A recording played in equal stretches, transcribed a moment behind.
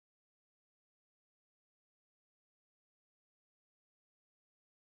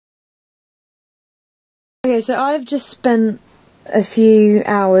Okay, so I've just spent a few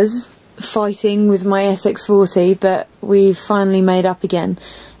hours fighting with my SX40, but we've finally made up again.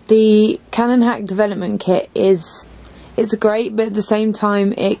 The Canon Hack Development Kit it's great, but at the same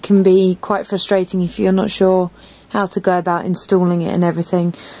time it can be quite frustrating if you're not sure how to go about installing it and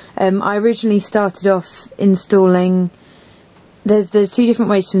everything. I originally started off installing, there's two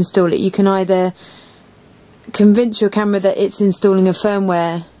different ways to install it. You can either convince your camera that it's installing a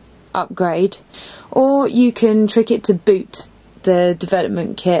firmware upgrade, or you can trick it to boot the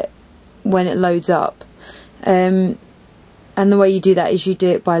development kit when it loads up. And the way you do that is you do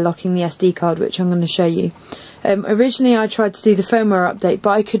it by locking the SD card, which I'm going to show you. Originally I tried to do the firmware update, but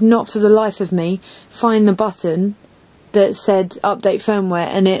I could not for the life of me find the button that said update firmware,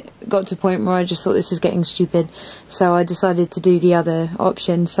 and it got to a point where I just thought this is getting stupid, so I decided to do the other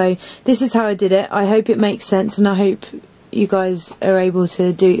option. So this is how I did it. I hope it makes sense, and I hope you guys are able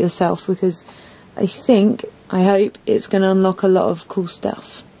to do it yourself, because I hope it's going to unlock a lot of cool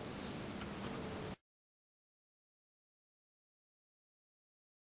stuff.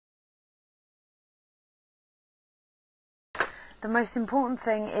 The most important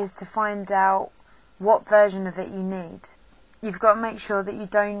thing is to find out what version of it you need. You've got to make sure that you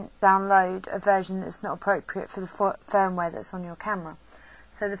don't download a version that's not appropriate for the firmware that's on your camera.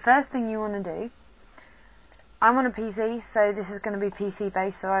 So the first thing you want to do, I'm on a PC, so this is going to be PC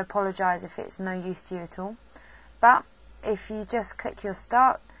based, so I apologise if it's no use to you at all. But if you just click your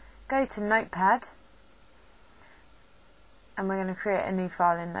start, go to Notepad, and we're going to create a new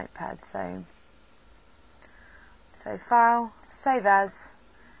file in Notepad. So File, Save As,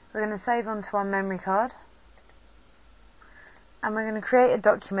 we're going to save onto our memory card, and we're going to create a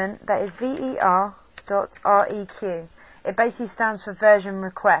document that is ver.req. It basically stands for version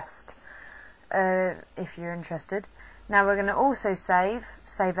request, if you're interested. Now we're going to also save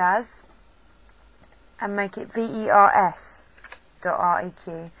as, and make it vers.req.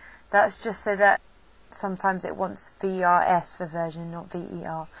 That's just so that sometimes it wants VRS for version, not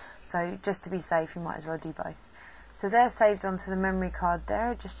VER. So just to be safe, you might as well do both. So they're saved onto the memory card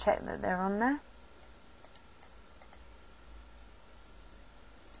there. Just check that they're on there.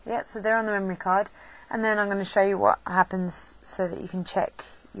 Yep, so they're on the memory card. And then I'm going to show you what happens so that you can check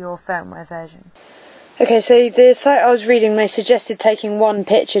your firmware version. Okay, so the site I was reading, they suggested taking one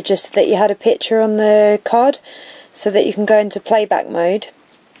picture just so that you had a picture on the card so that you can go into playback mode.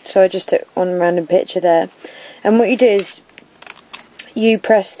 So I just took one random picture there. And what you do is you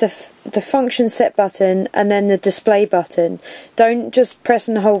press the function set button and then the display button. Don't just press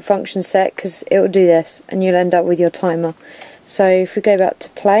and hold function set, because it will do this and you'll end up with your timer. So if we go back to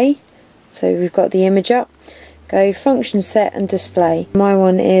play, so we've got the image up, go function set and display. My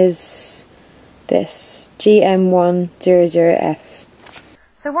one is this, GM100F.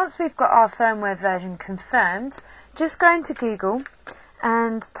 So once we've got our firmware version confirmed, just go into Google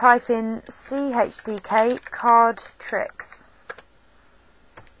and type in CHDK card tricks.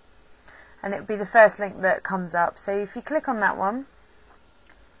 And it'll be the first link that comes up. So if you click on that one,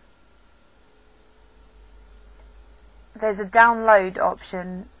 there's a download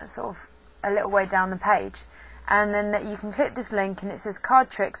option sort of a little way down the page, and then that you can click this link and it says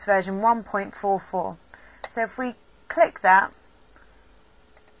card tricks version 1.44. so if we click that,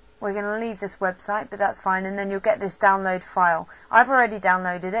 we're going to leave this website, but that's fine, and then you'll get this download file. I've already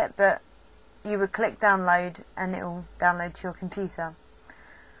downloaded it, but you would click download and it will download to your computer.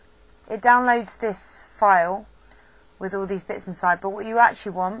 It downloads this file with all these bits inside, but what you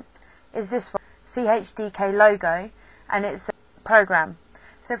actually want is this one, CHDK logo, and it's a program.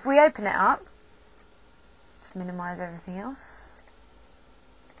 So if we open it up, just minimise everything else.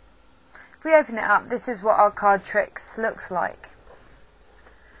 If we open it up, this is what our card tricks looks like.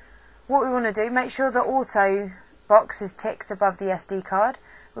 What we want to do, make sure the auto box is ticked above the SD card.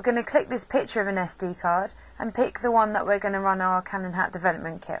 We're going to click this picture of an SD card and pick the one that we're going to run our Canon Hack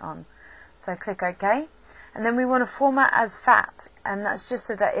Development Kit on. So click OK, and then we want to format as FAT, and that's just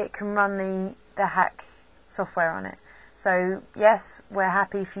so that it can run the hack software on it. So yes, we're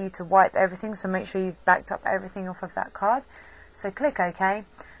happy for you to wipe everything, so make sure you've backed up everything off of that card. So click OK,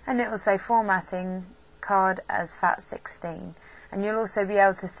 and it will say formatting card as FAT16, and you'll also be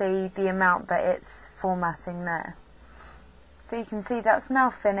able to see the amount that it's formatting there. So you can see that's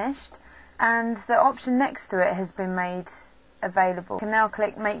now finished, and the option next to it has been made available. You can now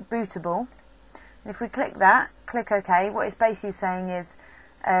click make bootable, and if we click that, click OK, what it's basically saying is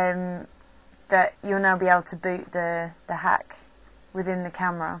that you'll now be able to boot the hack within the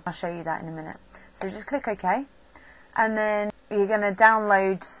camera. I'll show you that in a minute. So just click OK, and then you're going to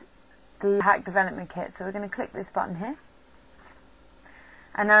download the Hack Development Kit. So we're going to click this button here,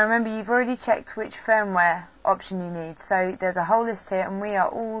 And now remember, you've already checked which firmware option you need. So there's a whole list here, and we are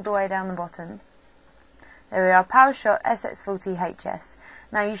all the way down the bottom. There we are, Powershot SX40 HS.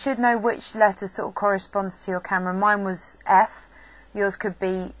 Now you should know which letter sort of corresponds to your camera. Mine was F. Yours could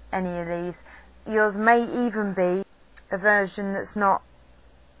be any of these. Yours may even be a version that's not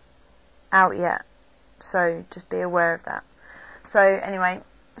out yet. So just be aware of that. So anyway,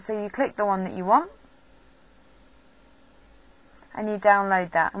 so you click the one that you want. And you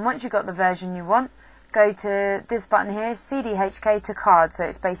download that. And once you've got the version you want, go to this button here, CHDK to card. So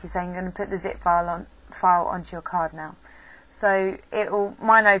it's basically saying you're going to put the zip file onto your card now. So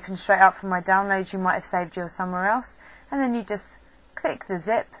mine opens straight up from my downloads. You might have saved yours somewhere else. And then you just click the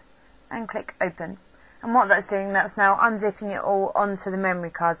zip and click open. And what that's doing, that's now unzipping it all onto the memory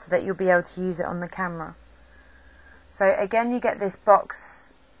card so that you'll be able to use it on the camera. So again, you get this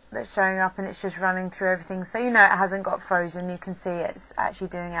box that's showing up, and it's just running through everything, so you know it hasn't got frozen. You can see it's actually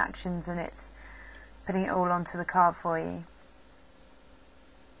doing actions, and it's putting it all onto the card for you.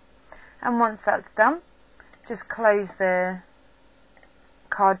 And once that's done, just close the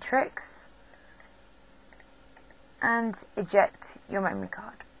card tricks and eject your memory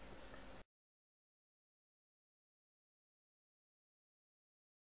card.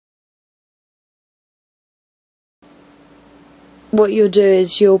 What you'll do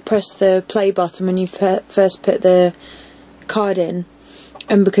is you'll press the play button when you first put the card in,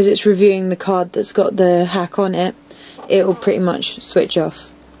 and because it's reviewing the card that's got the hack on it, it will pretty much switch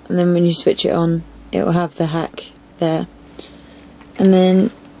off, and then when you switch it on, it will have the hack there. And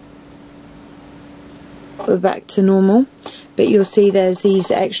then we're back to normal, but you'll see there's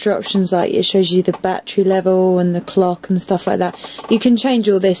these extra options, like it shows you the battery level and the clock and stuff like that. You can change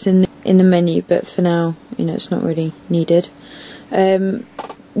all this in the menu, but for now, you know, it's not really needed.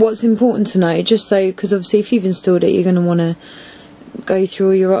 What's important to know, just so, because obviously if you've installed it, you're going to want to go through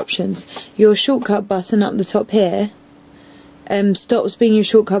all your options. Your shortcut button up the top here stops being your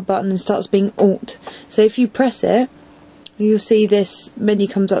shortcut button and starts being Alt. So if you press it, you'll see this menu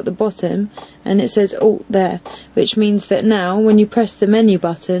comes up the bottom and it says Alt there, which means that now when you press the menu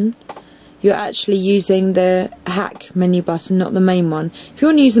button, you're actually using the hack menu button, not the main one. If you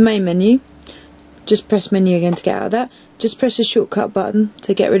want to use the main menu, just press menu again to get out of that. Just press the shortcut button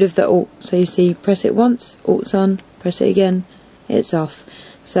to get rid of the Alt. So you see, press it once, Alt's on, press it again, it's off.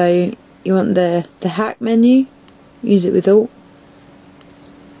 So you want the hack menu, use it with Alt.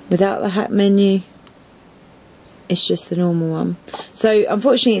 Without the hack menu, it's just the normal one. So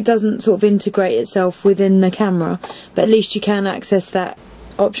unfortunately it doesn't sort of integrate itself within the camera, but at least you can access that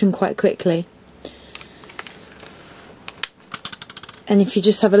option quite quickly. And if you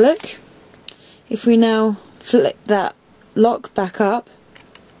just have a look, if we now flip that lock back up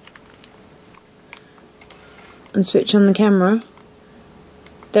and switch on the camera,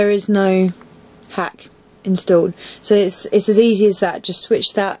 there is no hack installed. So it's as easy as that. Just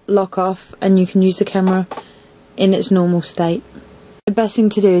switch that lock off and you can use the camera in its normal state. The best thing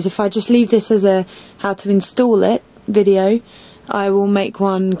to do is, if I just leave this as a how to install it video, I will make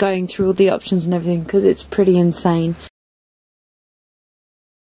one going through all the options and everything, because it's pretty insane.